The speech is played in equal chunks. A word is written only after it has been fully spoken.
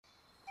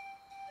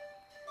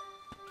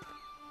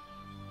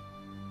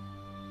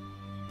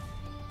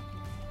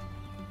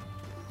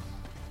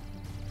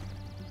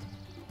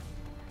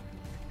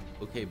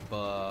Okay,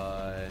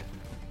 but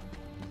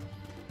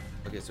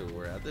okay, so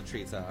we're at the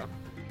treetop.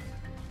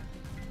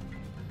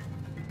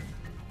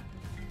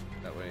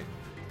 That way.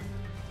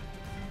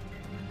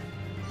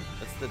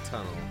 That's the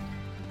tunnel.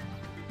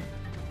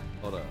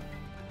 Hold up.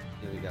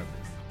 Yeah, we got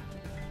this.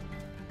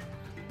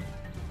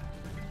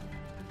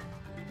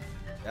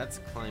 That's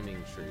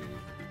climbing tree.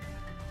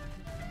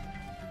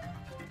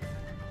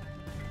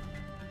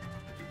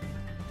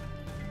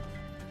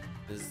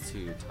 This is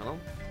to tunnel.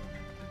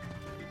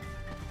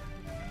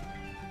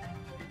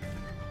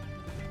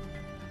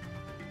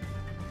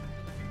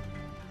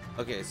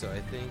 Okay, so I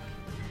think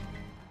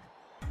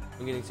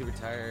I'm getting super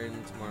tired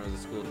and tomorrow's a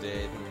school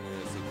day. I think I'm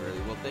gonna sleep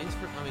early. Well, thanks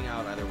for coming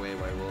out either way,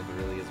 White Wolf. It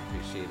really is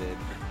appreciated.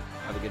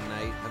 Have a good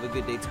night. Have a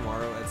good day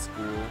tomorrow at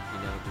school. You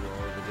know, do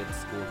all the good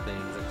school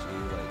things that you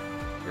do, like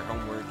your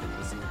homework and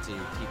listen to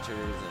your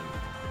teachers and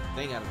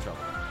staying out of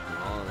trouble and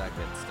all of that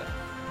good stuff.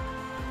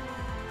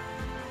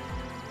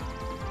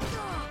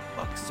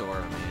 Fuck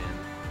Sora, man.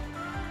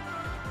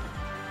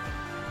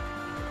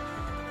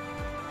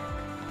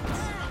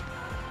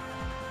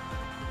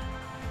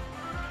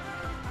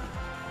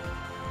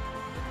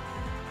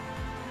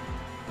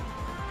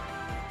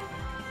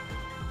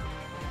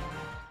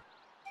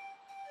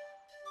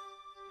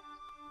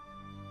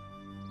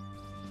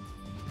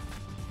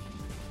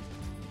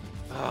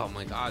 Oh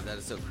my god, that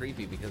is so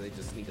creepy because they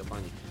just sneak up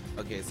on you.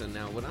 Okay, so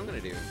now what I'm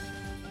gonna do,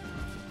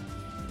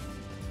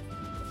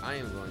 I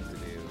am going to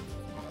do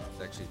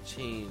is actually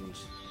change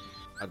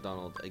a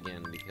Donald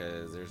again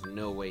because there's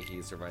no way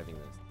he's surviving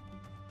this.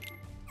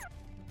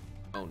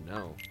 Oh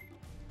no.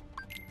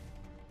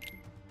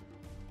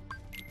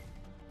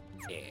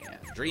 Yeah,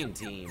 dream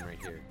team right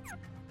here.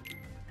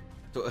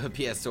 So,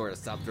 PS Sora,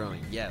 stop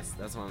throwing. Yes,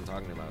 that's what I'm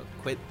talking about.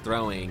 Quit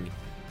throwing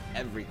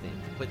everything.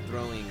 Quit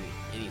throwing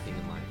anything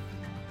in life.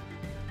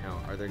 Now,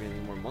 are there gonna be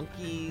more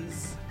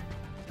monkeys?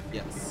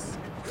 Yes.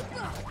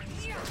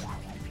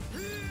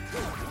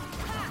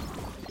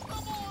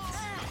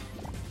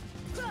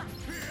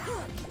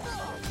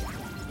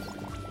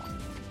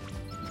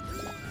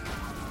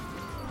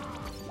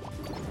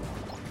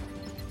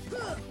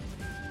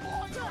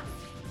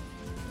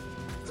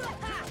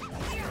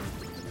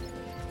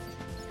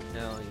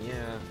 Hell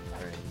yeah.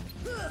 Alright.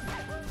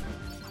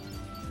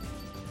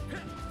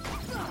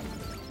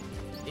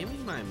 Give me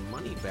my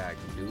money back,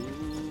 dude.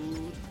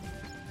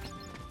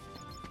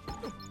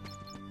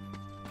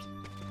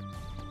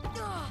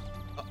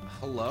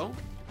 Hello?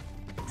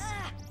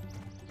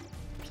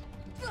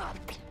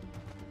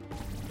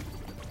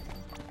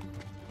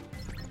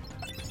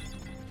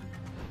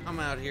 I'm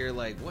out here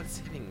like, what's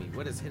hitting me?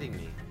 What is hitting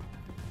me?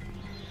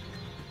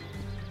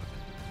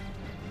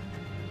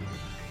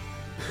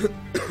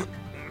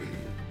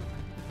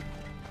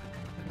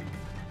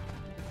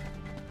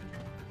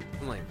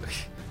 I'm like,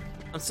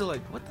 I'm still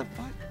like, what the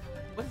fuck?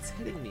 What's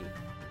hitting me?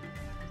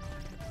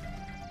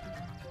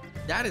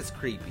 That is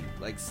creepy.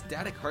 Like,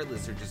 static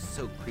heartless are just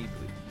so creepy.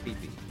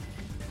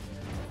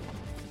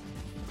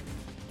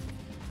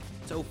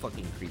 So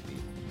fucking creepy.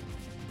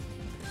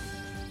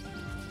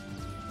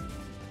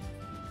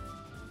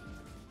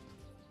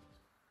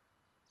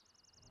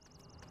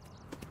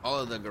 All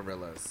of the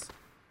gorillas.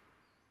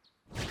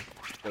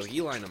 So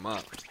he lined them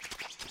up.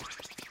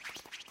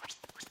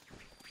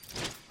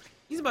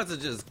 He's about to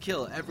just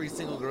kill every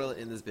single gorilla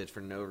in this bitch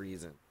for no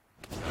reason.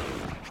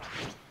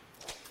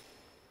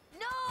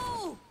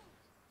 No!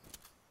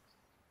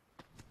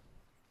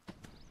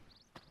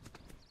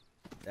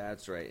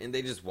 That's right. And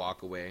they just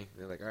walk away.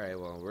 They're like, alright,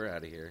 well, we're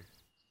out of here.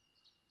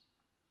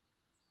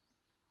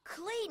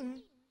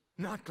 Clayton?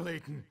 Not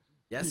Clayton.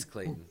 Yes,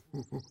 Clayton.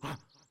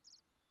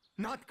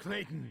 Not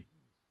Clayton.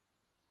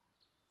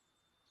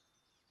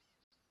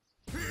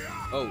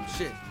 Oh,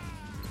 shit.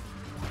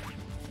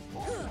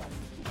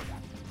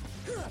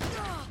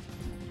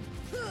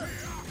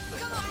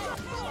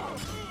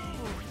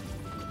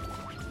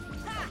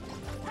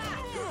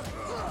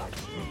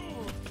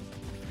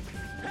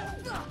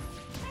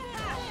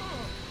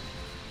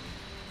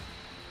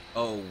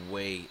 Oh,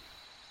 wait.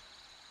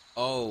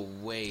 Oh,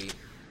 wait.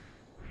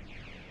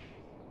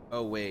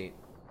 Oh, wait.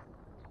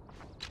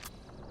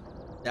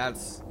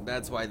 That's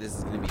why this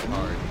is gonna be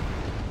hard.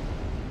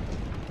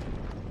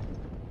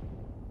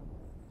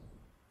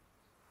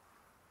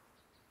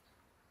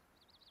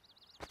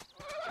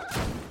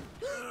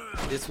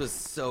 This was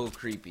so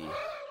creepy.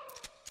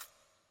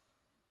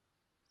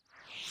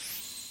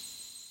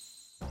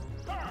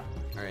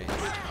 Alright.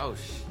 Oh,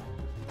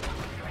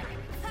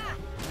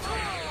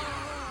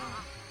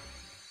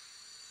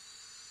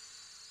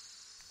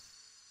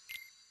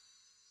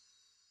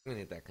 I'm gonna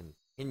hit that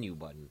continue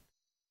button.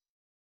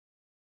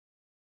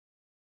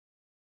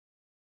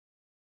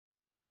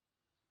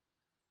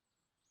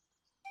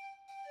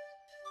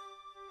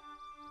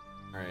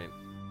 Alright.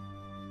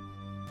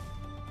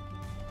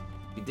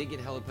 We did get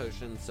Hella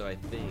Potion, so I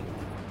think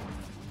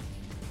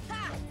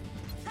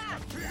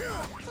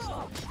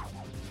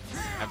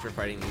after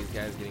fighting these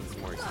guys, getting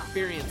some more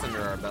experience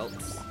under our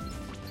belts.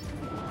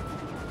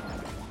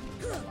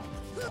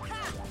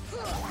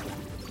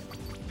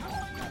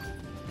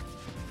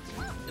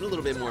 And a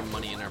little bit more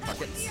money in our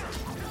pockets.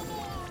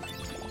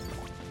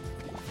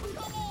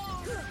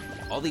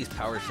 All these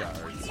power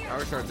shards.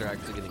 Power shards are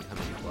actually going to come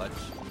in clutch.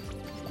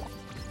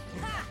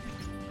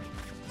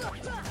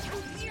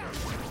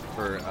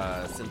 For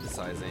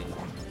synthesizing.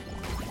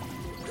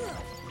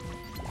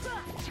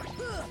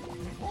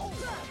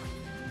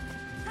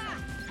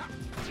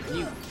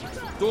 You,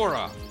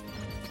 Dora!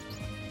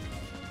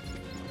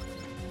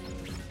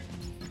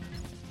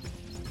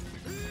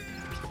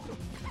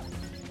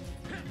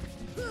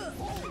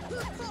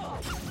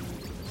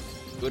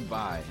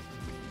 Goodbye.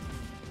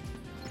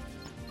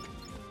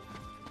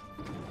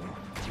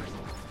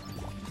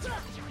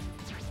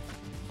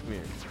 Come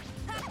here.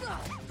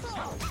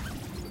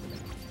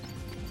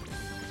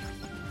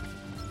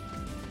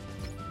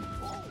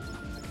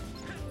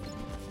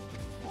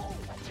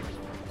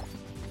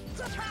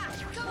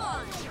 Come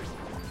on!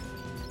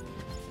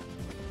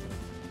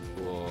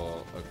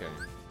 Cool. Okay.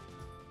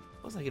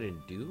 What was I gonna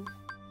do?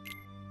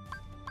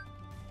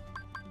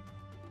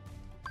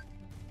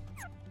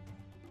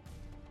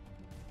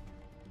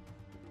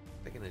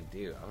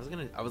 What was I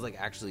gonna do? I was like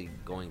actually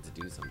going to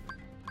do something.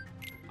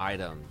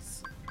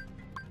 Items.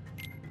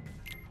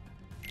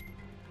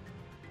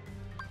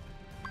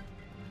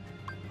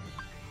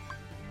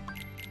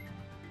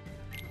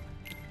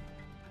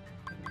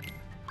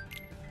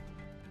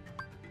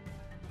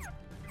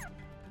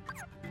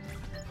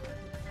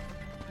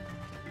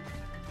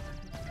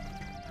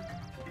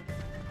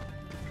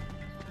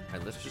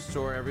 Alright, let's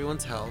restore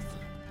everyone's health.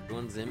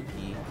 Everyone's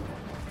MP.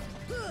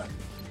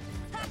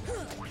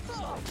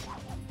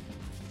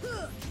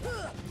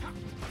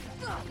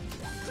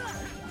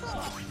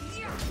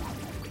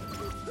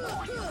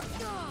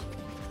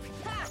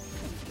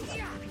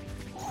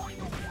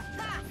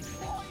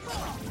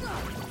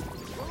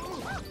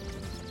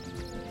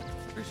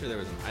 Pretty sure there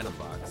was an item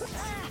box.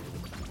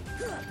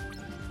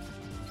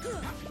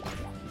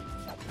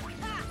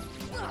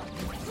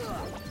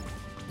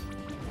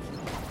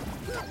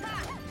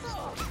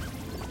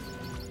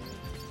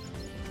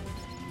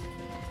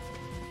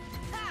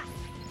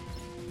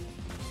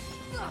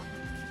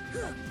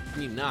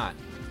 Can you not?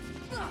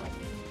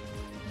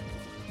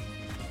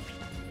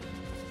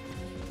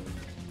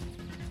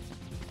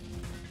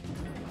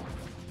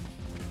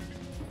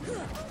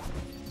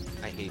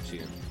 I hate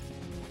you.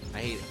 I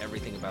hate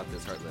everything about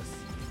this Heartless.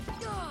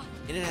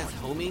 And it has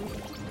homing?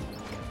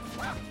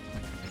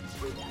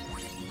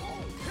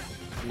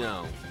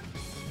 No.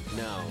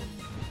 No.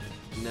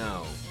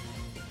 No.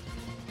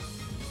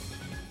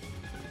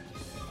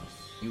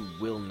 You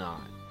will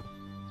not.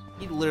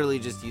 He literally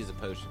just used a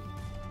potion.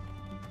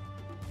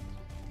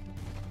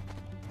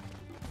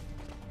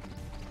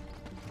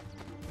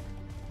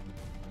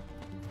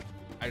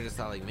 I just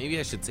thought, like, maybe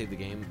I should save the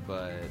game,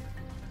 but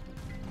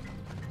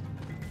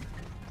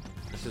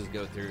let's just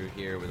go through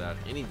here without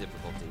any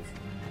difficulties.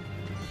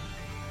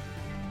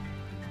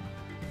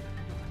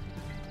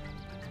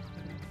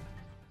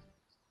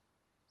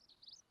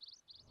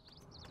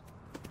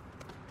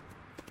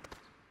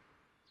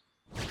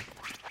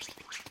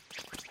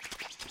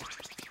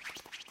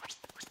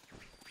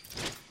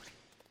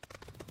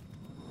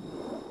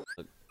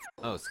 Look.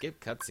 Oh, skip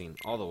cutscene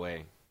all the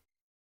way.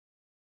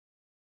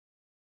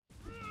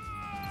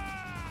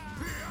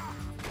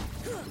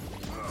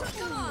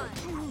 Come on!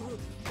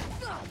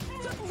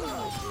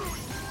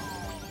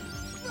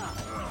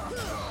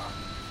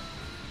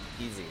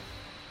 Easy.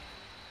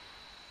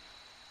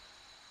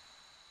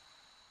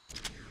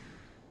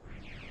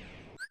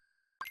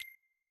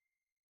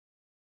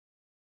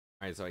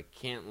 Alright, so I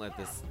can't let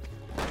this...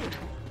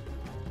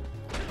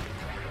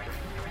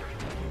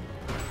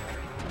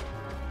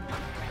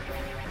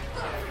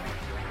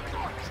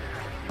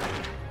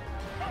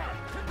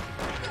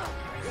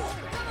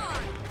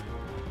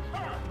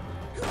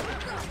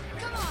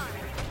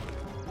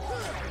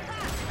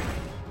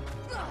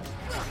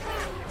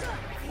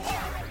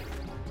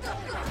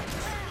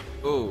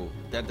 Oh,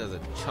 that does a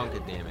chunk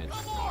of damage.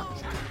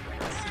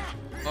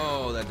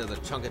 Oh, that does a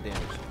chunk of damage.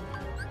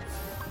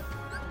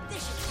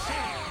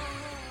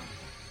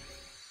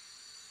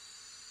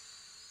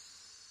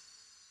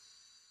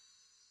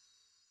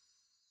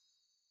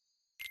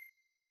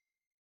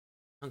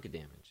 Chunk of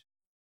damage.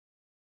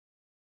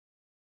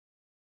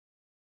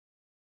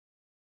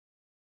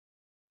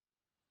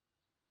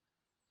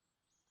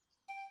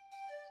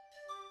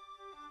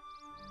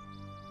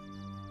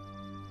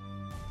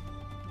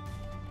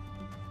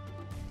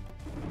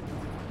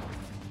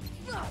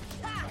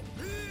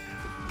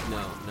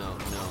 No, no,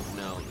 no,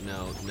 no, no,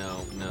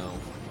 no, no.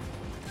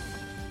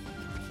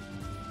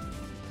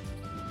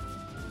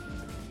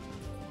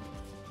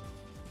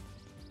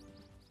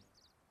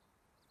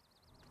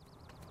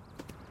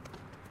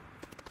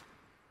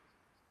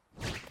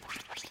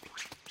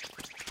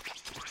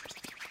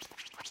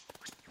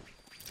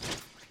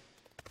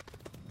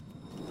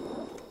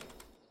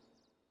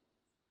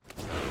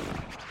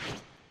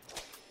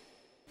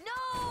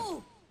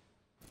 No!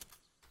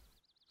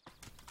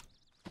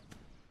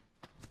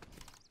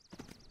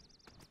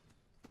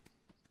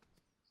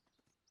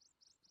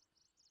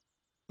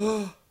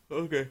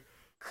 Okay.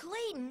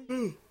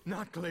 Clayton?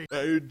 Not Clayton.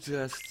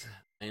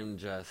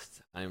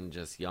 I'm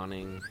just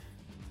yawning.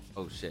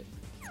 Oh shit.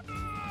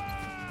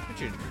 Quit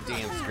your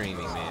damn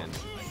screaming, man.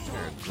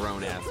 You're a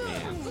grown-ass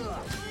man.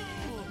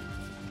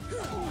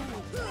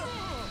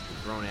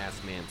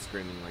 Grown-ass man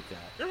screaming like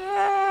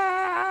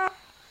that.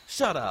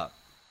 Shut up.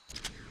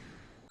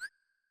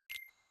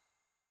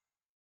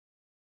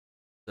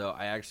 So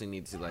I actually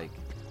need to like...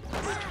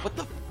 What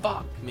the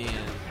fuck,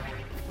 man?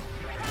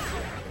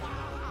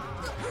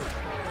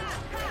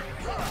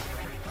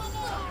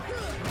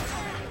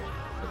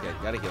 Okay,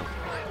 gotta heal.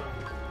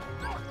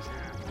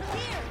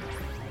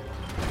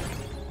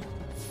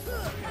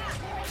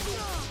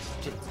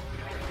 Shit.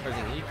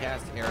 Tarzan, can you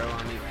cast arrow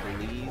on me,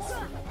 please?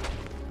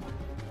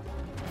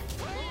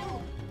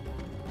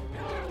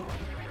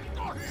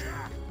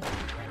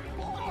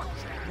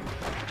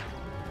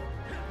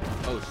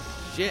 Oh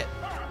shit!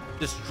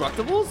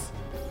 Destructibles?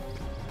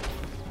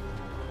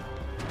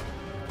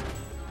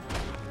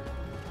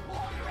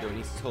 Yo,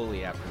 he's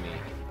totally after me.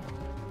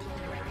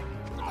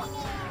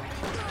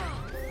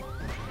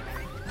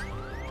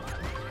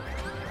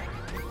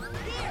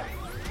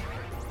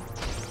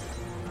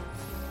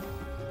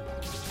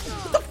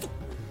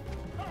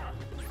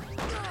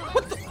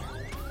 What the?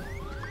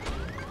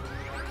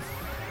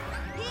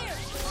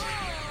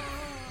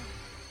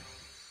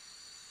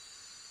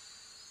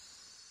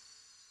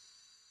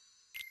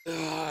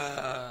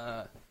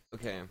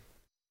 Okay.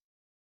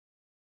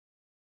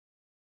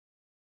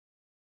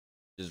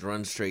 Just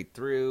run straight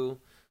through.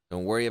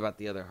 Don't worry about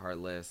the other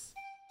Heartless.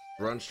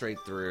 Run straight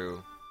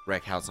through.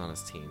 Wreck house on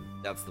his team.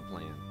 That's the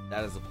plan.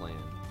 That is the plan.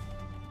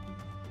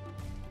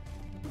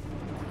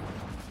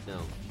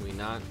 No. Can we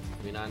not?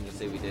 Can we not just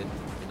say we did?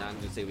 Can we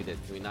not just say we did?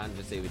 Can we not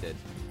just say we did?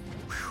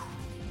 Whew.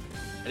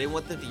 I didn't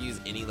want them to use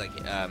any like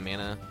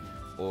mana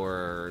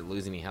or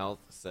lose any health,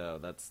 so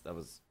that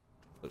was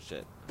oh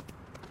shit.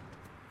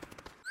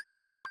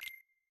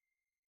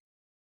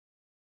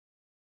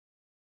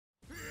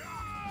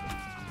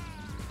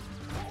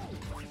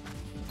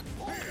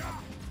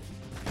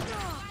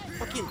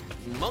 Fucking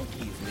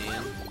monkeys,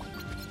 man.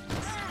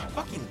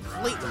 Fucking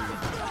Clayton.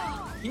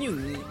 Can you...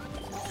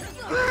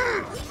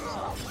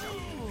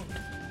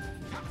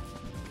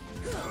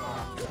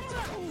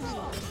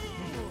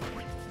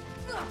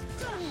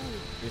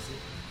 Is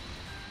it?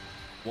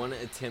 One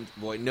attempt,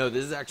 boy. No,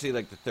 this is actually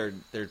like the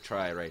third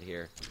try right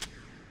here.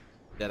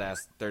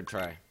 Deadass third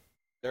try.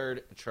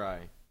 Third try.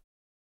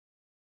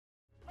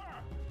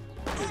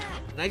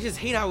 And I just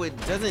hate how it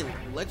doesn't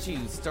let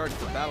you start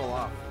the battle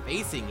off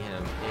facing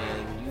him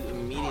and you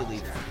immediately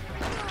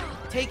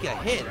take a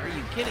hit. Are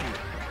you kidding me?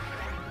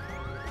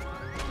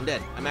 I'm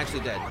dead. I'm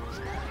actually dead.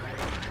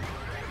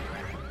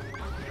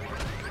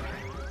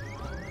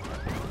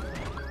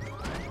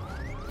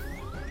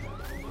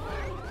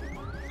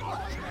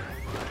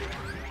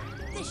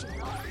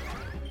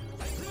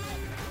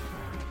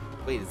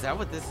 Wait, is that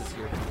what this is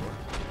here for?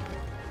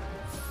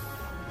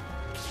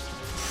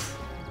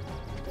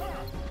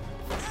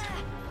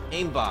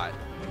 Aimbot.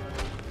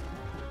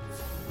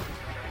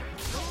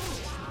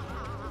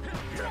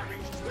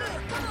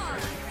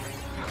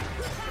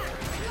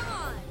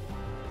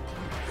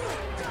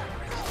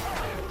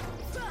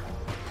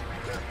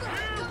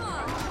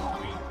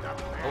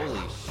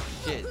 Holy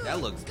shit,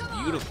 that looks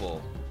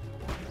beautiful.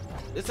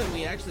 This time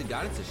we actually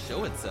got it to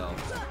show itself.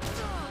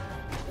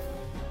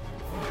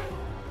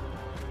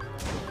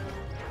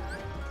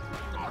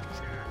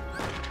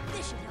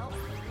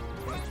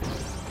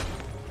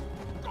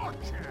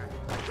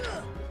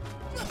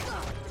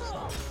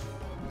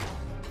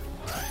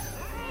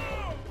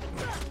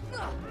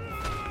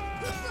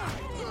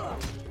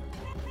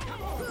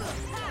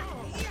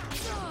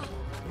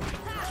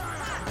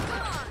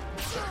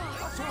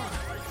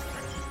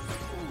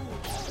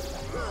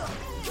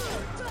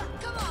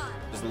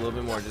 Just a little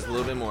bit more, just a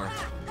little bit more.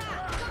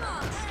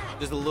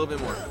 Just a little bit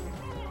more.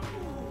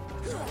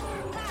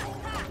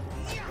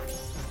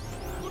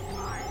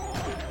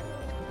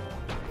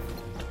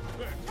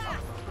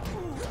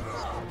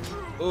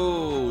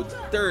 Oh,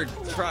 third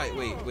try.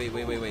 Wait.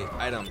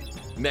 Item.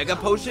 Mega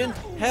potion?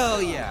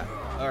 Hell yeah.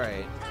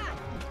 Alright.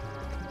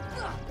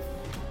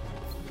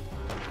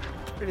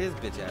 Where did his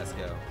bitch ass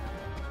go?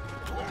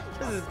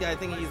 What is this guy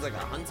thinking he's like a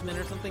huntsman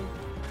or something?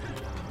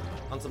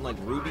 On some like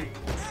ruby?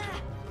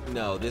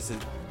 No, this is...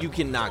 You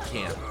cannot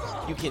camp.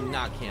 You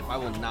cannot camp. I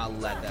will not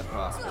let that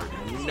prosper.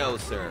 No,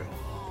 sir.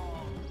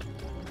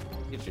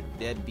 Get your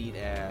deadbeat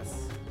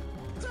ass.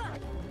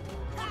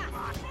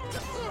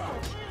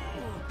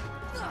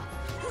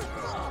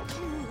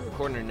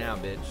 Corner now,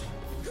 bitch.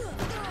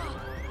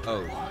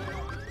 Oh.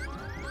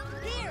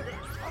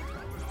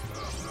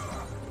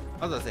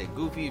 I was gonna say,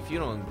 Goofy, if you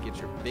don't get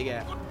your big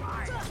ass...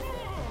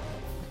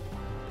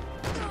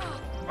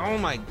 Oh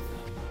my...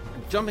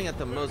 Jumping at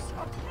the most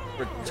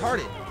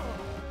retarded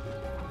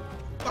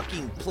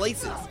fucking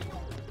places.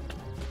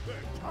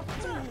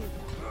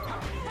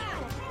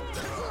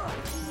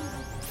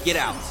 Get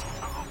out.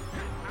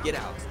 Get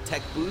out.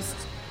 Tech boost?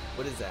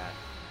 What is that?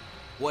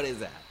 What is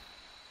that?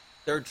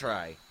 Third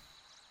try.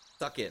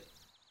 Suck it.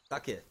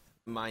 Suck it.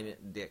 mine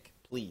dick,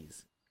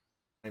 please.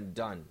 I'm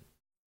done.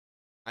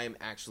 I am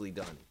actually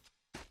done.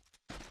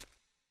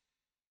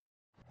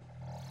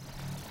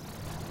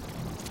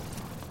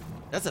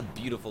 That's a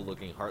beautiful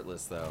looking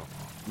Heartless, though.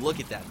 Look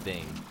at that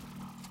thing.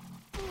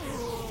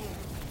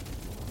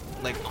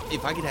 Like,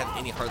 if I could have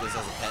any Heartless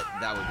as a pet,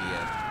 that would be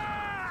it.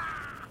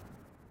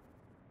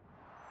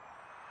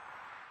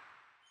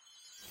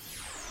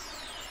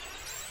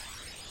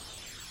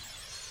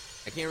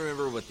 I can't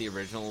remember what the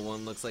original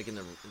one looks like in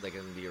the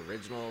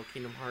original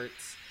Kingdom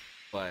Hearts,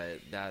 but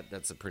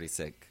that's a pretty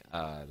sick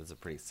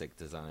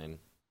design.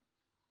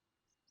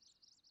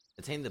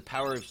 Attain the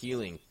power of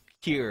healing.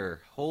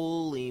 Cure.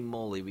 Holy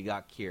moly, we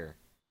got Cure.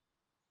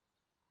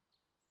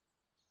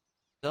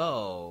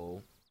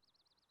 So,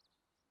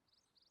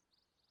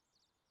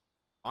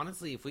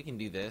 honestly, if we can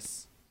do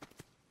this,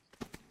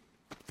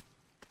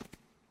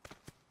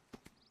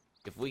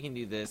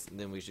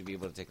 then we should be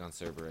able to take on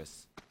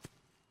Cerberus.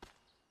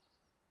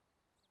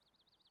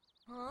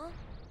 Huh?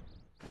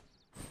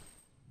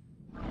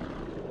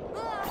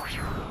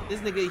 This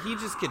nigga, he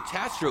just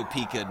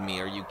catastrophe-Pika'd me.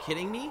 Are you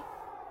kidding me?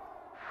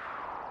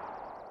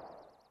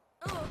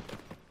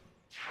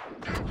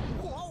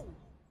 Whoa!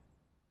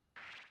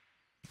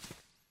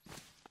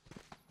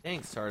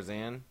 Thanks,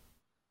 Tarzan.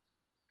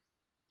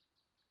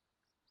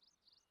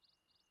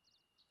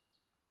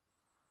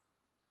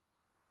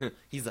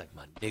 He's like,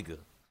 my nigga.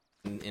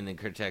 And then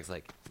Kerchak's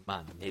like,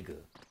 my nigga.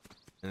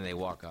 And they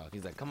walk off.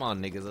 He's like, come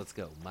on, niggas, let's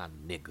go. My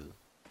nigga.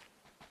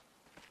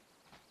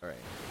 Alright.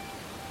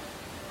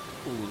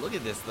 Ooh, look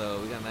at this, though.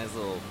 We got a nice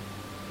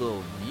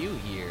little view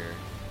here.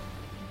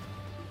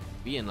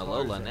 We in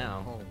Alola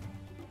now.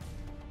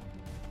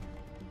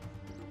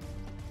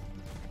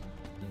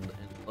 In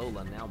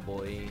Alola now,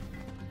 boy.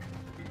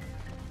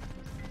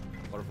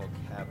 Waterfall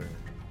Cavern.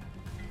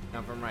 Now,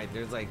 if I'm right,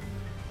 there's like...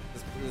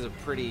 This is a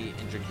pretty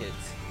intricate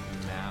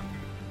map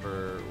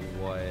for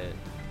what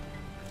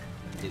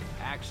it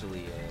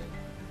actually is.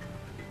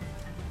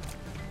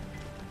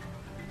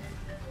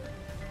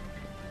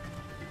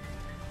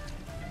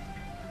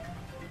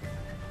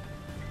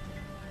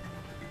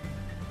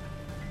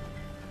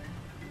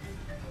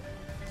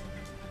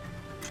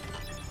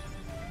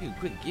 Dude,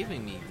 quit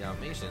giving me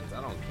Dalmatians. I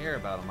don't care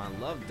about them. I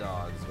love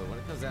dogs, but when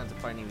it comes down to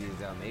finding these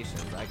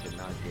Dalmatians, I could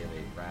not give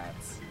a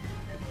rat's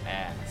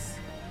ass.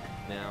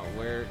 Now,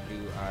 where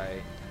do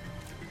I...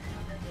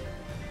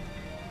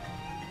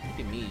 Look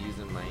at me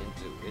using my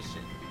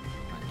intuition.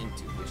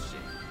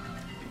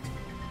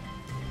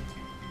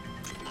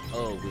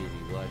 Oh, baby,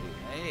 what do...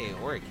 Hey,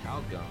 or a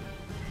Calgum.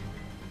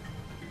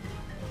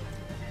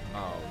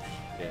 Oh,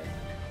 shit.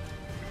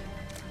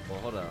 Well,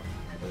 hold up.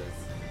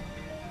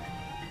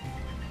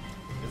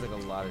 There's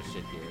like a lot of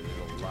shit here.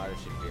 There's a lot of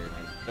shit here. And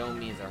I don't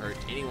mean to hurt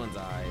anyone's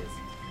eyes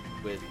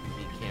with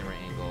the camera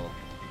angle.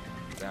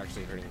 It's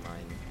actually hurting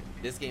mine.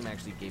 This game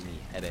actually gave me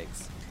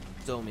headaches.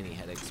 So many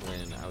headaches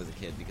when I was a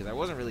kid because I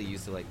wasn't really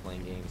used to like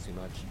playing games too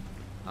much.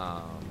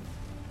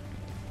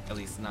 At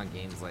least not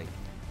games like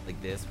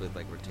this with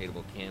like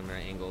rotatable camera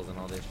angles and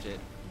all this shit.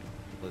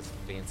 All this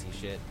fancy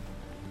shit.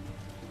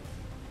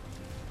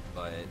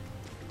 But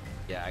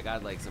yeah, I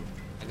got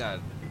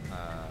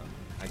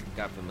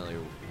familiar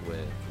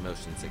with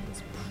motion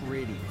sickness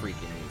pretty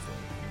freaking easily.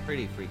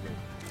 Pretty freaking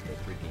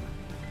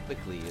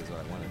quickly is what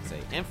I wanted to say.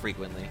 And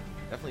frequently.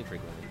 Definitely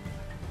frequently.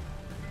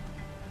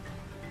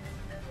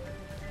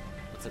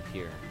 What's up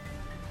here?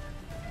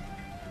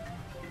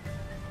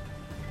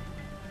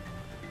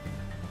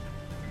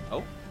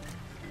 Oh.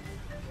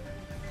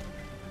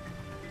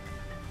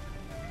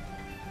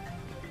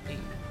 Hey.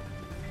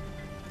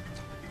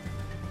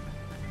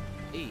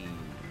 Hey.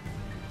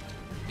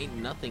 Ain't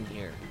nothing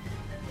here.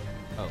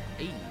 Oh,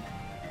 hey.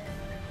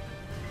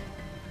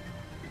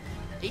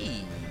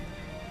 Hey.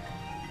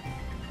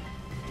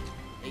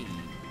 Hey.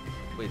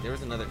 Wait, there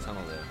was another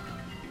tunnel there.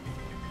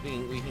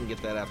 We can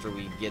get that after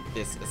we get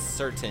this a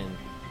certain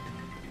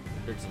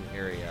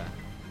area.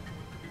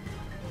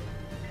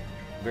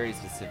 Very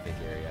specific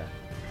area.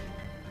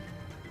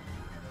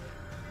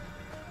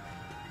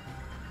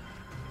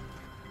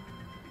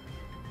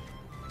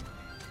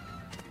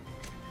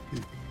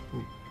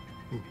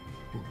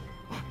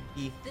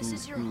 This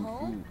is your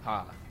home?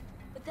 Ha.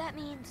 But that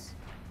means...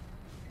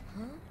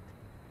 Huh?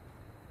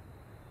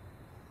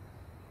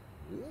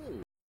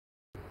 Ooh.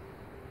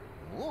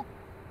 Oh.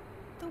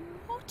 The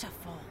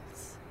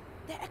waterfalls.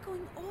 They're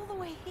echoing all the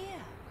way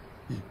here.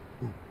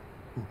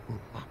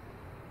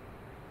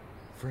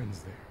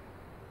 Friends there.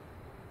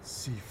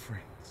 See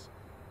friends.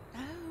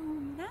 Oh,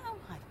 now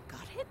I've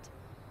got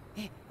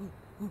it.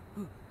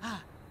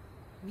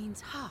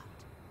 Means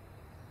heart.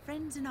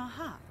 Friends in our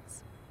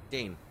hearts.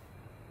 Dane,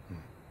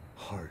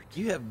 Heart.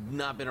 you have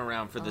not been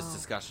around for this Oh.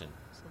 discussion.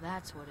 So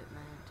that's what it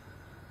meant.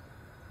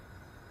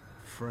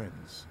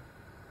 Friends.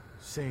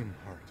 Same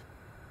heart.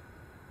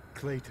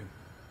 Clayton.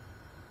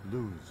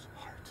 Lose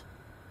heart.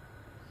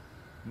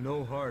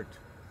 No heart.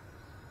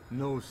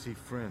 No see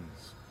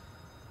friends.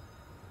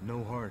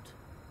 No heart.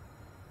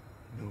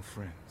 No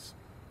friends.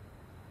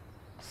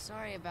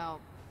 Sorry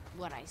about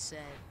what I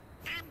said.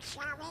 I'm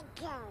sorry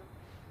too.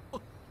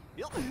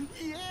 Yeah,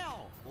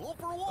 all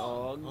for one.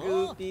 Oh,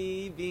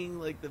 Goofy being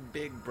like the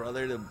big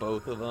brother to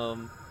both of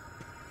them.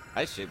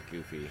 I ship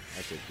Goofy.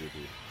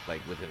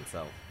 Like with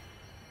himself.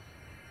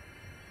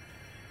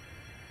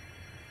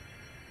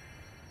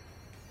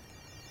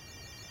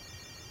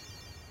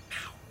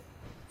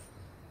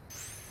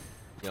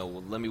 Yo,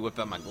 well, let me whip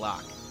out my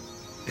Glock.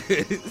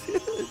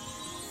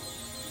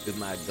 With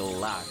my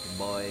Glock,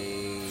 boy.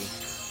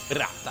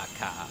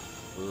 Rataka.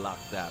 Lock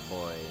that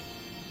boy.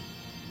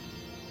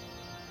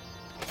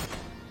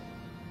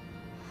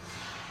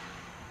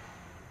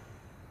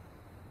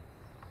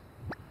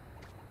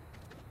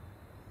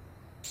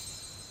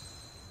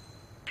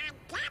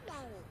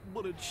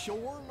 But it's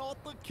sure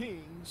not the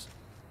king's.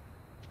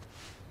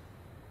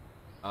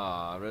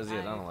 Aw, Rosie,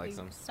 I don't like think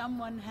them.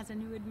 someone has a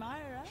new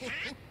admirer.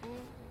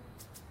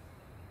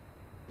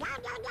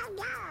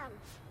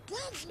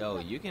 Yo,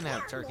 you can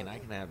have Turk and I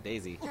can have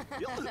Daisy.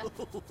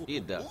 Be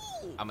a duck.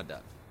 I'm a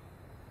duck.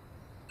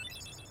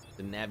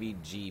 The Navi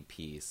G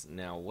piece.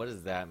 Now, what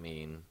does that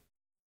mean?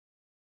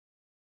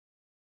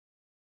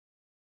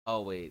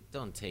 Oh, wait.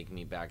 Don't take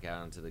me back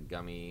out into the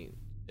gummy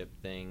ship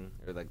thing.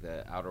 Or like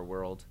the outer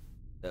world.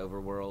 The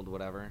overworld,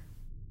 whatever.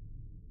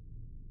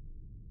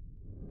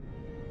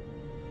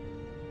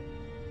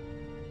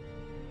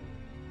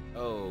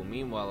 Oh,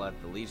 meanwhile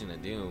at the Legion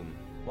of Doom.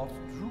 What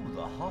drew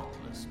the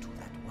Heartless to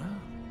that world?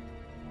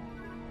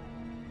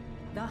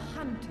 The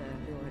hunter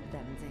lured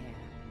them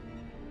there.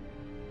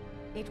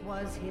 It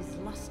was his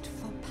lust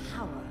for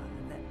power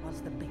that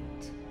was the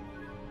bait.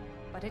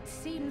 But it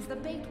seems the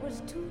bait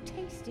was too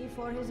tasty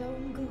for his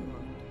own good.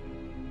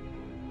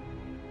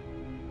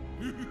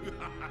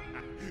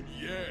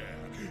 Yeah,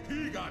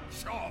 he got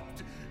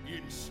chopped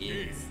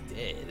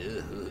instead.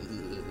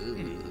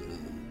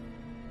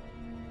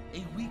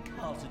 A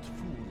weak-hearted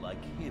fool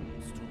like him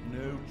stood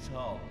no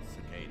chance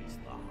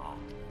against the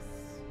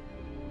Heartless.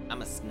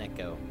 I'm a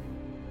Snecko.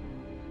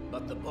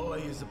 But the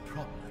boy is a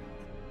problem.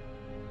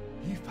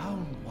 He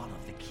found one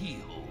of the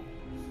keyholes.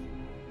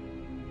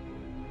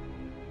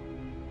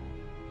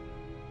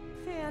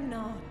 Fear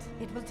not.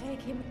 It will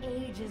take him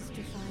ages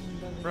to find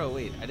the ring. Bro,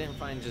 wait. I didn't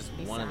find just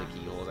one of the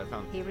keyholes. I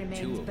found He two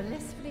remains of them.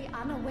 blissfully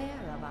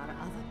unaware of our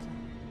other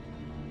plan.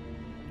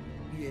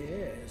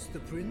 Yes, the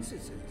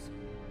princesses.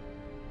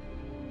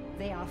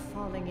 They are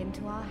falling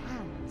into our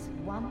hands,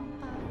 one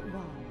by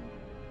one.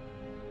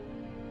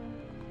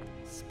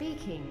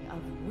 Speaking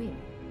of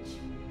which...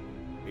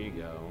 Here you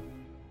go.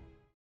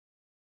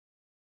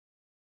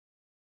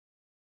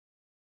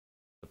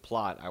 The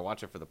plot. I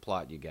watch it for the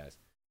plot, you guys.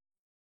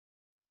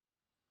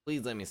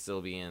 Please let me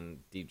still be in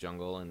Deep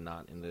Jungle and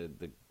not in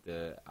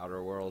the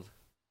outer world.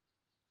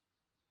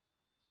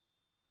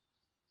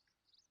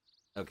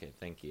 Okay,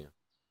 thank you.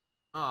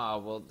 Ah,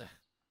 well,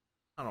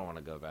 I don't want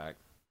to go back.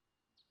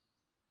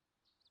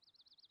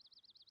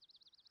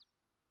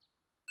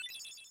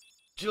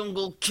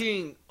 Jungle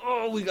King!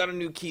 Oh, we got a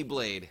new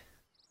Keyblade.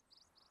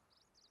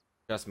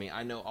 Trust me,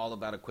 I know all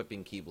about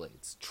equipping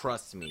Keyblades.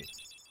 Trust me.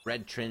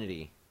 Red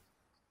Trinity.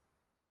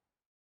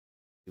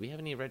 Do we have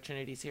any Red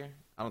Trinities here?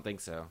 I don't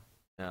think so.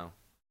 No.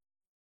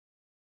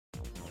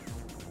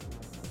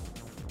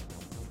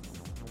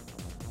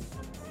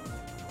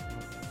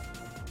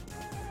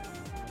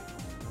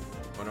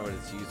 Wonder what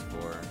it's used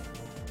for.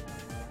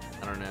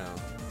 I don't know.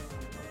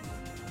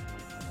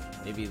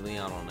 Maybe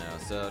Leon will know.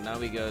 So now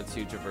we go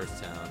to Traverse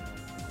Town.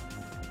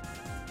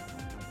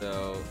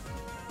 So...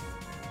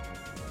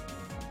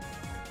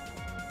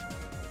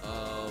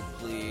 Oh,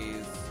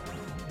 please.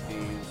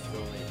 Please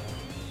show me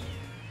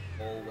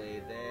the whole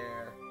way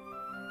there.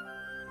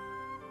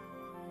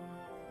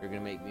 You're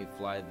gonna make me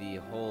fly the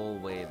whole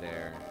way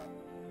there.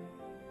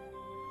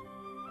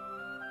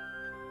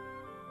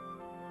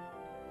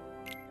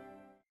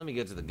 Let me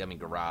go to the gummy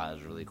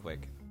garage really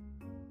quick.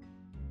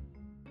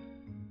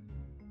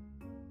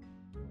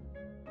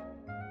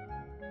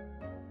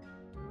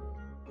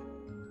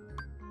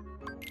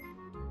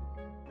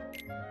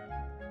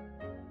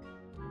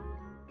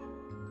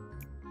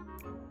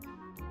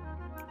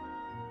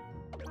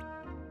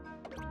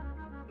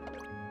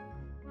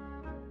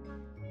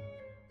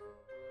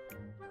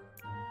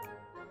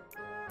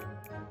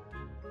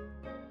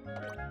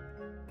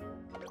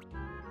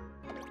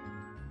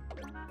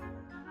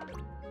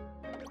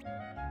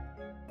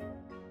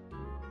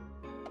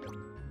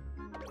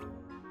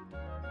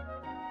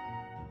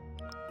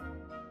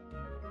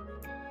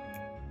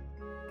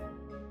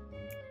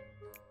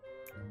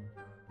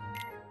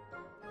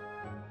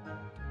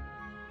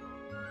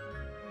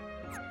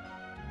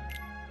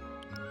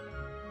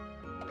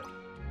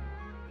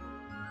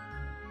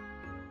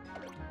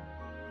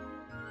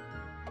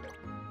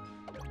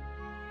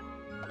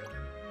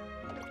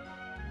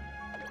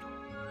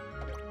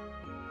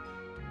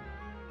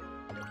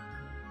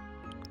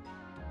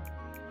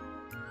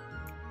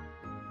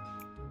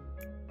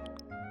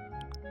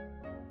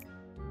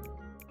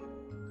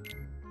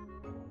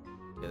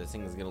 Yeah, this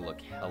thing is gonna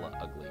look hella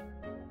ugly.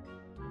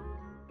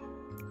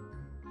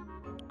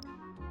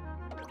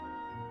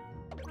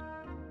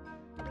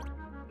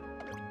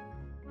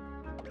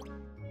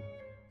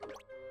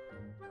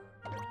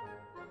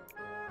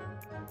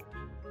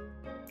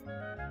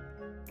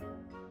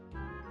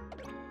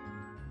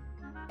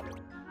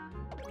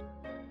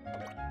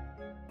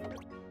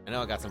 I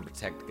know I got some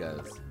protect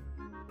guns.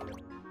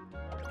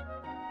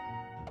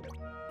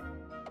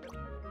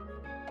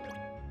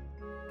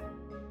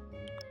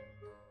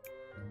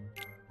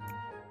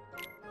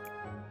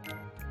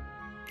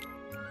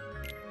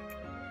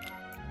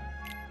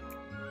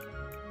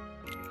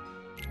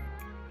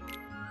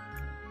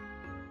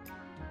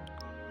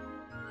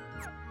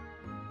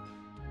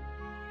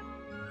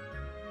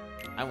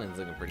 Island's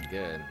looking pretty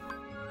good.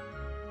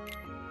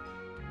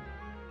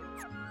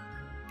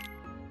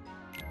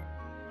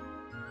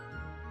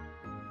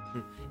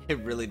 It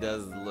really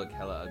does look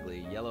hella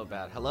ugly. Yellow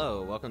Bat,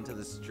 hello, welcome to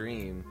the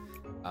stream.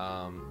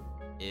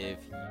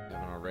 If you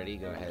haven't already,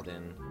 go ahead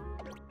and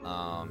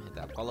hit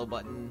that follow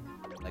button.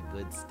 That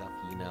good stuff,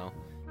 you know.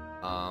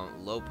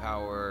 Low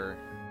power,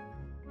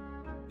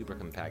 super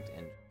compact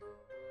engine.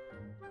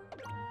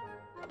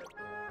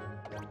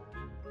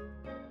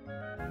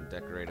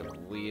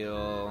 Decorative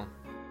wheel.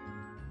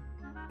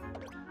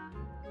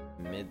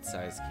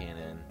 Mid-size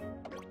cannon.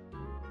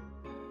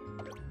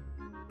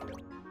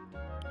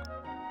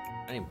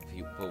 I need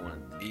to put one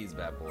of these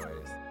bad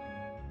boys.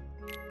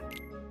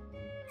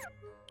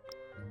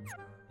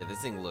 Yeah,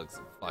 this thing looks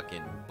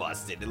fucking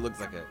busted. It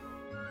looks like a...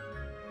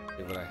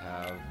 See what I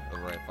have?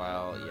 Overwrite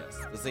file. Yes,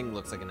 this thing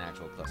looks like an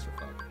actual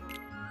clusterfuck.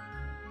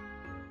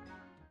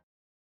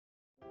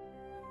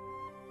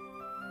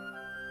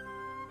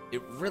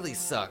 It really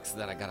sucks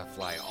that I gotta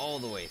fly all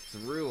the way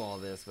through all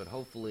this, but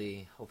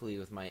hopefully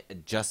with my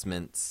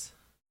adjustments,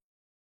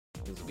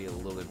 things will be a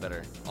little bit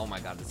better. Oh my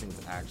god, this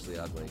thing's actually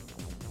ugly.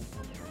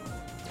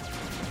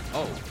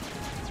 Oh,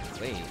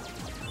 wait.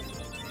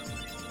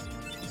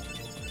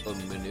 But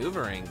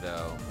maneuvering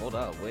though, hold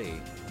up,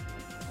 wait.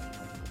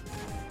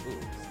 Ooh.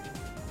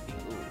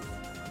 Ooh.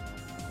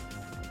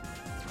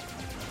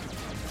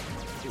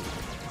 Ooh.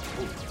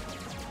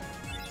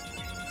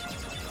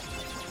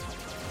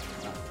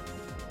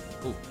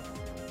 Ooh. Ooh.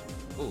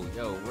 Ooh,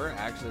 yo, we're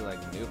actually like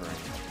maneuvering.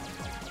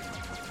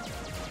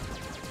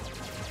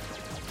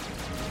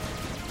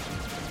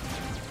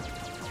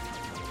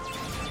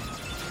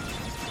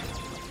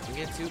 Don't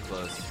get too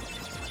close.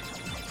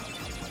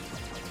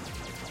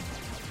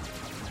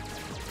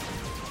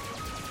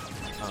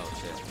 Oh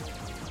shit.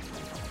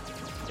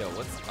 Yo,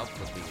 what's up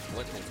with these?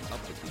 What is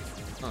up with these?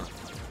 Huh.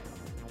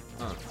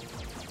 Huh.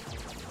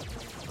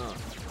 Huh.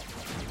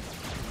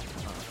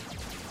 Huh.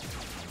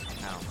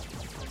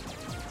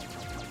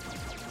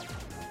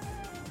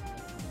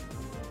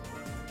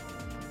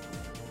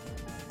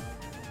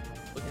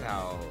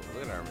 Ow.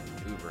 Look at our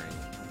maneuvering.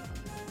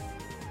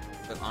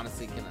 But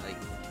honestly, can I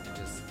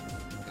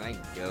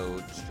go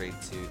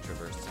straight to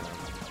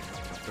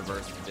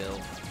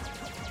Traverseville?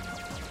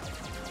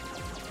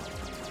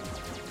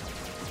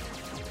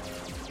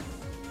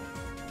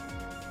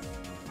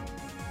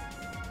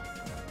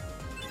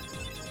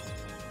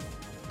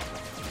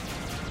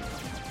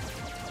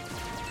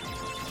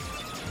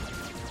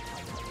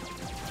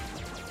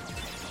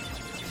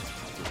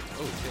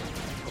 Oh shit.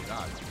 Oh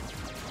god.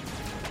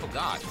 Oh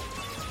god.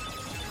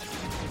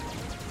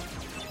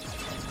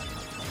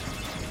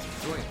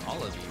 Destroying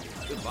all of you.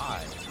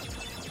 Goodbye.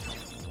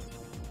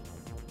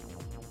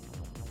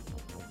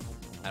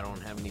 I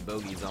don't have any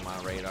bogeys on my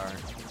radar.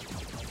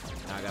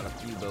 Now I got a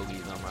few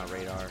bogeys on my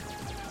radar.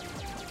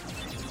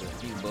 Just a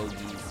few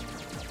bogeys.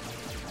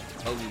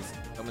 Bogeys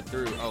coming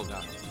through. Oh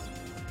god.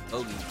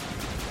 Bogeys.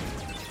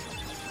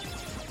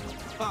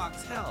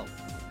 Fox, help!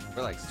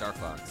 We're like Star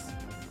Fox.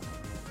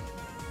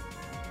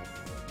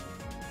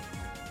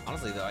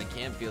 Honestly though, I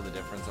can feel the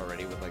difference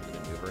already with like the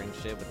maneuvering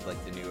shit with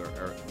like the new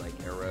like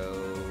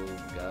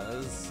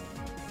Aerogas,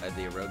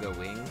 the Aeroga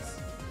wings.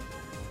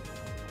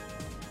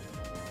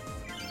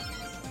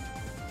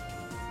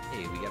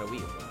 Hey, we got a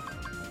wheel.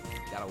 We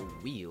got a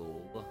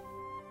wheel.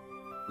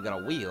 We got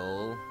a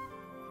wheel.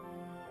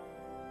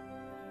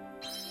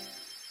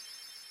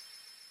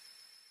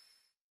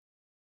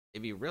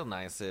 It'd be real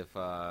nice if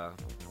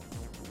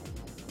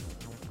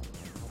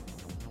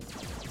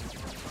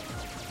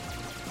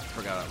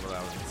forgot what I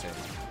was gonna say.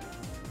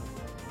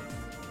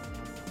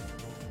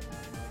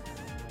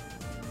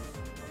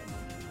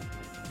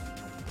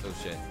 Oh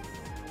shit.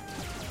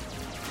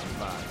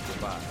 Goodbye,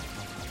 goodbye.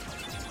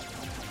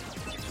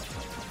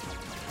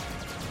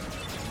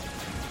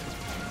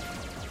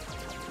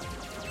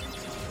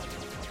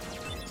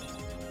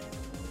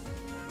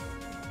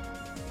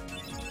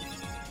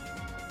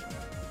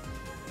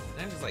 Can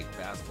I just like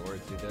fast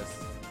forward through this?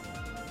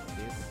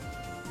 Please?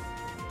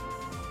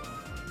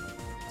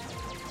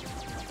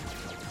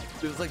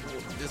 It was like,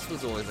 this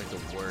was always like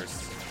the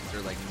worst or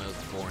like most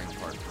boring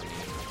part for me,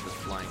 was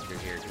flying through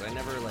here, because I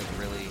never like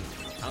really,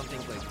 I don't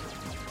think like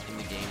in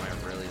the game I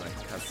really like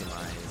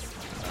customized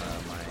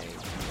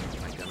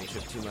my dummy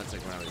ship too much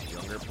like when I was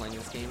younger playing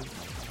this game,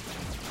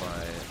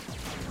 but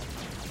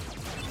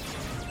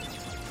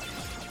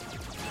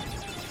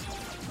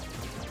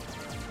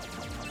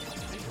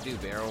I can do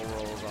barrel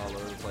rolls all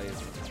over the place.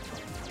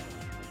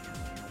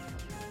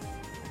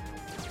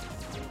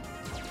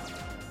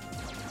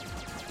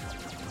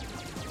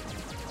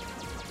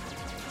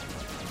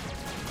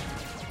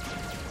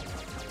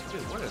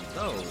 Dude, What are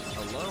those?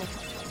 Hello?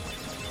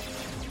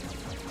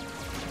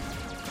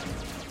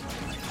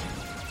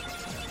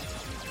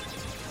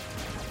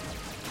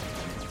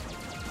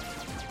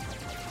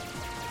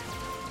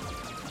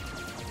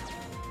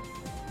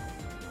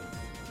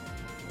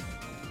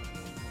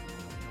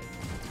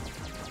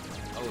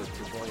 Oh, it's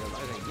your boy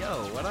Elijah. Yo,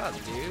 what up,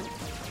 dude?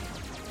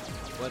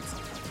 What's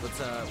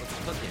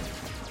cooking?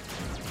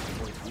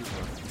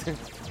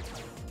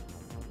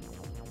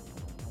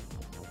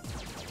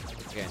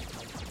 Okay,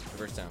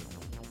 first time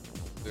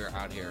we're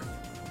out here.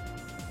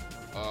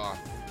 Oh,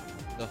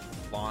 the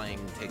flying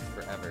takes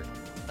forever.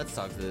 Let's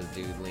talk to this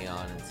dude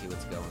Leon and see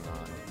what's going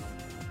on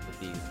with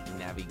these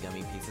Navi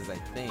gummy pieces. I'm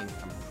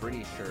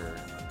pretty sure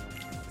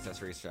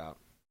accessory shop.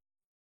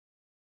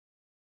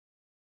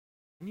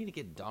 I need to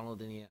get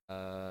Donald any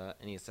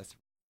accessory.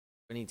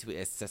 I need to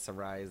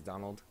accessorize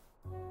Donald.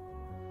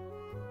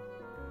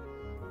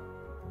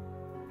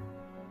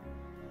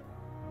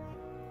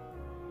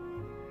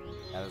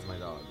 That is my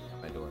dog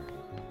at my door.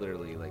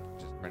 Literally, like,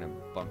 just trying to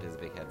bump his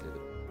big head through the...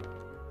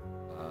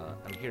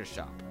 I'm here to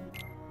shop.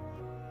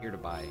 Here to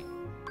buy.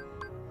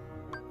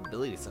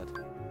 Ability set.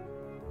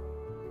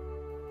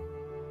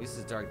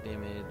 Reduces dark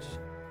damage.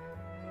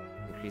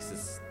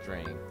 Increases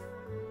strength.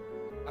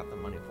 Got the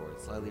money for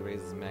it. Slightly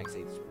raises max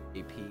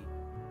AP.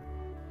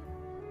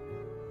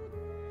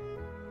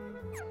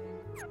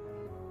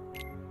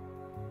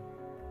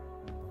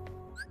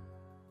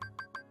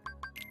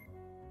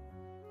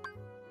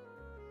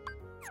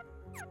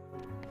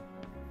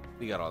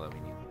 We got all that we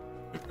need.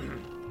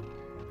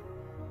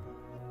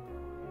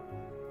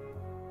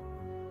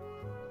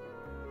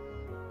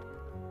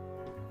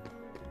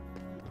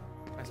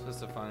 Am I supposed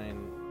to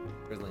find...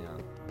 Where's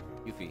Leon?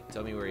 Yuffie,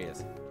 tell me where he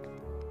is.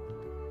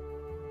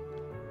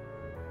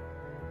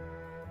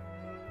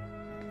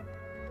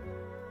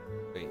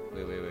 Wait,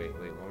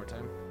 one more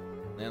time.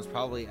 Leon's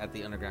probably at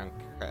the underground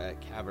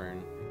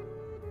cavern.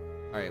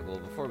 Alright, well,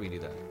 before we do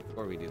that.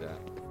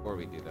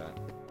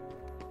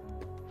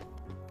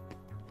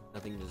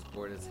 Nothing, just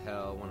bored as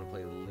hell, want to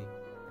play League.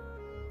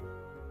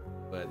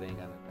 But they ain't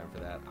got no time for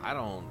that. I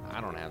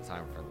don't have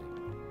time for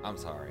League. I'm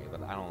sorry,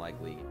 but I don't like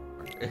League.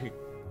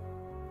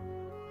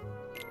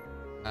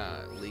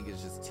 League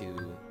is just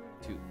too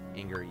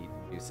anger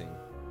inducing.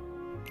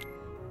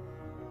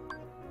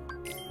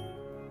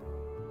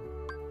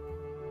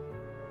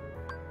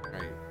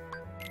 Alright.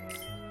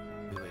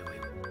 Wait.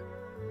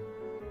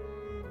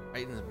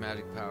 Heightens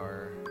magic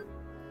power.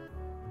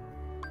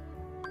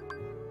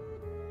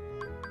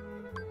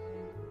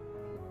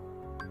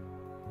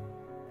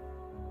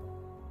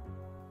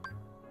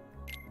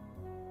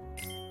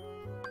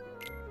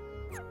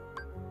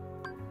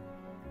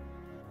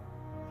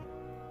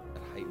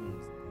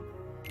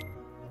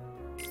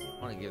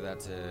 Give that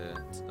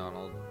to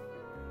Donald.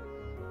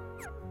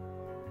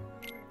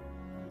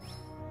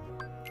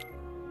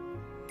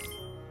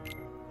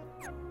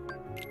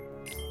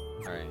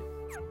 Alright.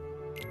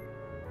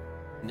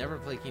 Never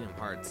play Kingdom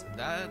Hearts.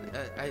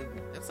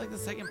 That's like the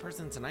second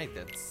person tonight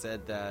that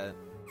said that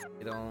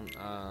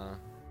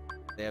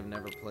they have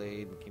never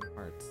played Kingdom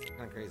Hearts. It's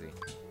kind of crazy.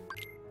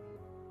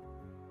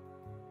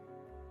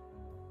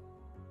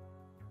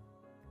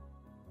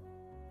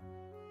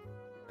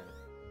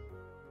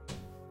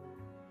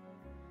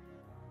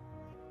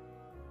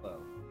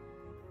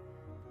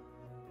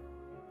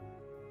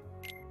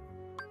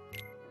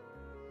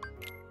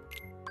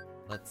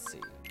 Let's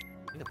see.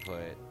 I'm gonna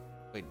put.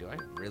 Wait, do I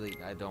really?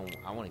 I don't.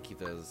 I want to keep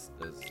those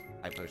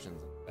high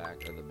potions in the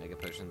back, or the mega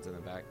potions in the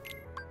back.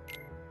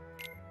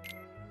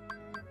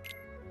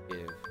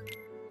 Give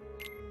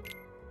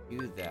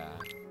you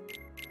that.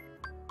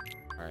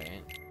 All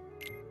right.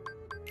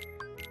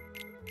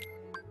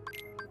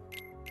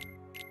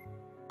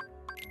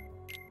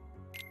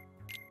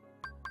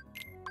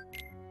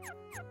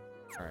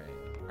 All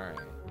right.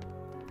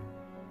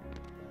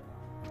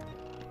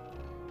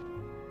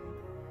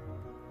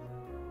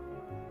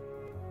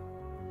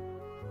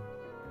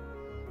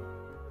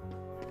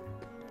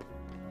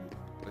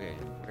 Okay,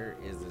 where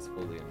is this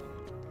fully enough?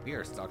 We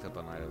are stocked up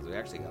on items. We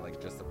actually got like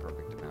just the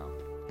perfect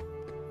amount.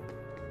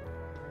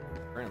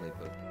 Currently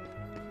put.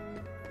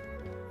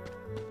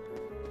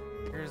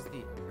 Where's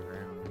the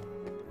underground?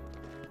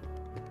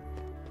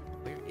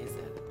 Where is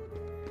that?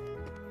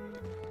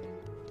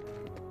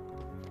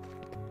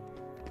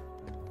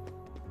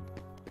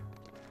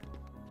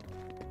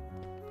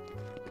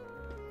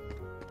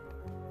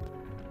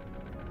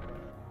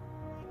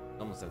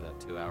 Almost at that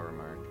 2-hour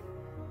mark.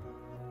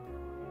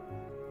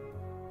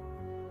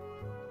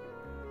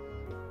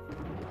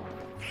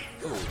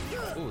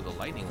 Ooh, the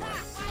lightning one.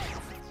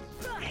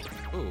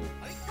 Ooh.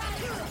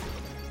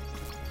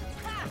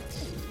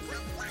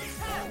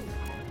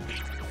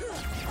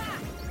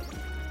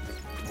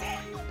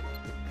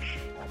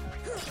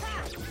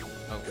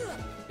 Oh.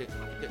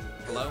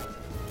 Hello?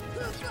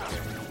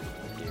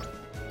 Yeah.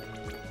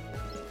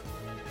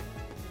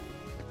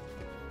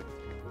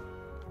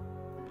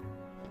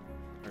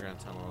 We're gonna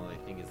tunnel, I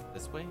think, is it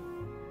this way?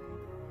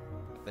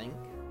 I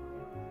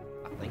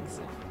think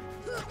so.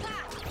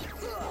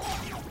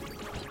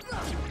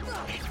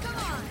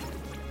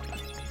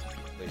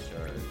 Play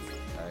shards.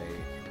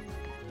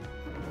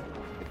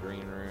 The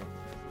green room.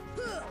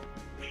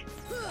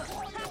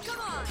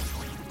 Come on!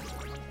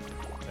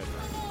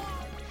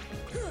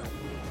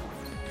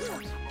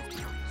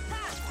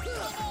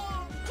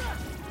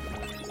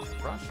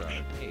 Frost shard.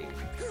 Hey.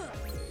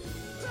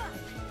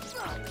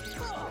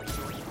 Come on!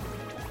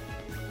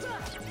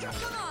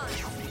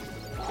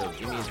 So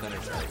give me a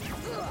thunder shard.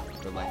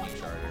 Or lightning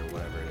shard or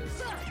whatever it is.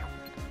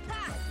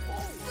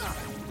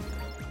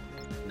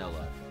 No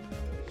luck.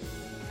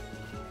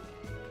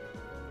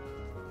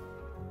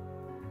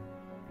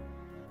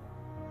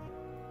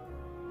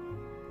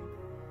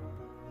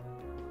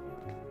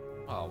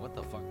 Oh, what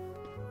the fuck?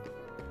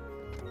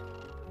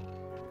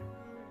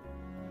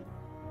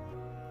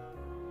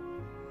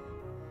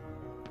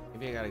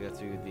 Maybe I gotta go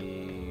through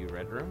the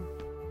red room?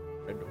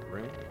 Red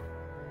room?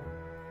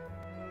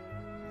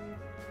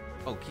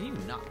 Oh, can you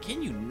not?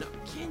 Can you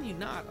not? Can you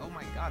not? Oh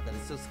my god, that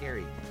is so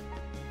scary.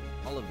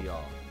 All of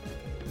y'all.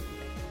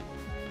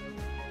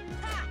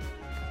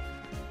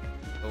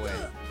 Go away.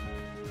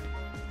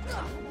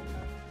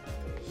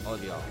 All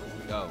of y'all.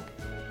 Go.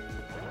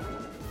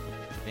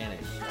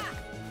 Vanish.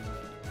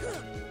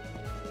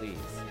 Please.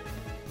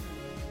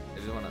 I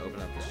just want to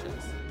open up this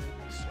chest.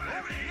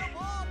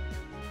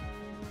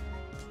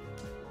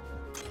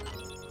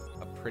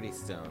 A pretty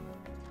stone.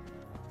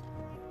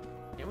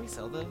 Can we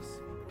sell those?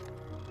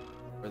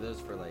 Or those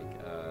for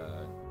like,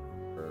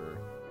 for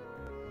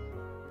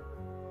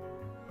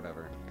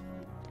whatever.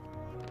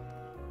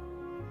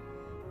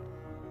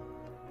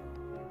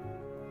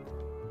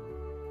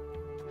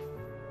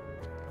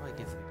 How do I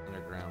get to the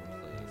underground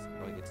place?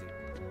 How do I get to...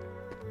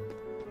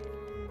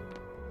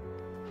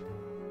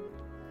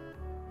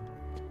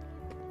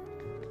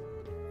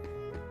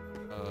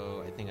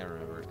 Oh, I think I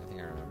remember. I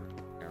think I remember.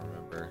 I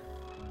remember.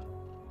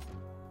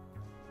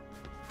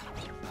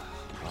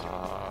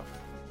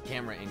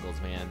 Camera angles,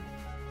 man.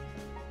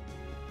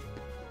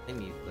 They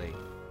need, like...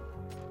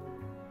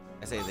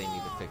 I say they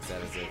need to fix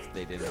that as if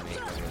they didn't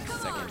make like a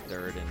second,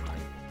 third, and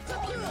like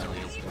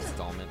millionth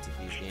installment to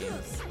these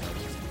games that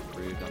just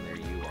improved on their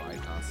UI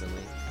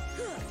constantly.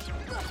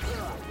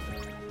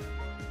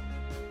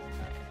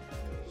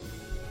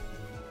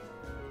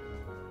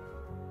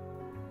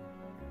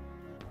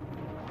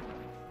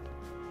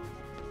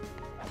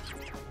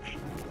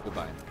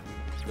 Goodbye.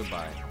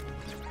 Goodbye.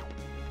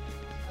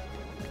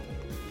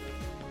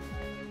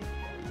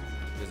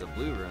 There's a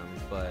blue room,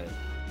 but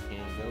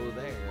can't go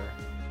there.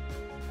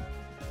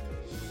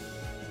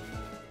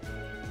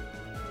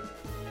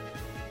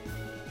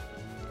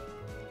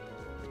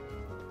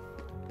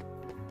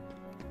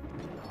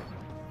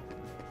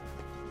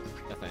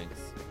 No thanks.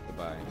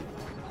 Goodbye.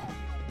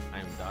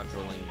 I'm dodge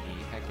rolling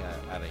the heck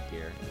out of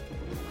here.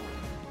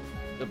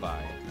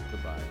 Goodbye.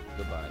 Goodbye.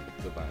 Goodbye.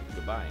 Goodbye.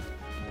 Goodbye.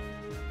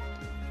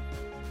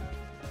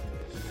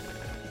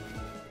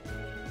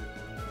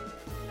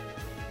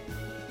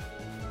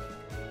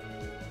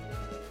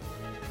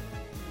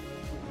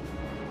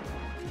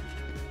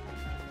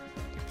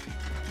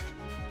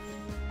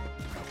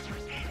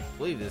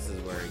 I believe this is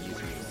where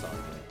YouTube was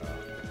talking.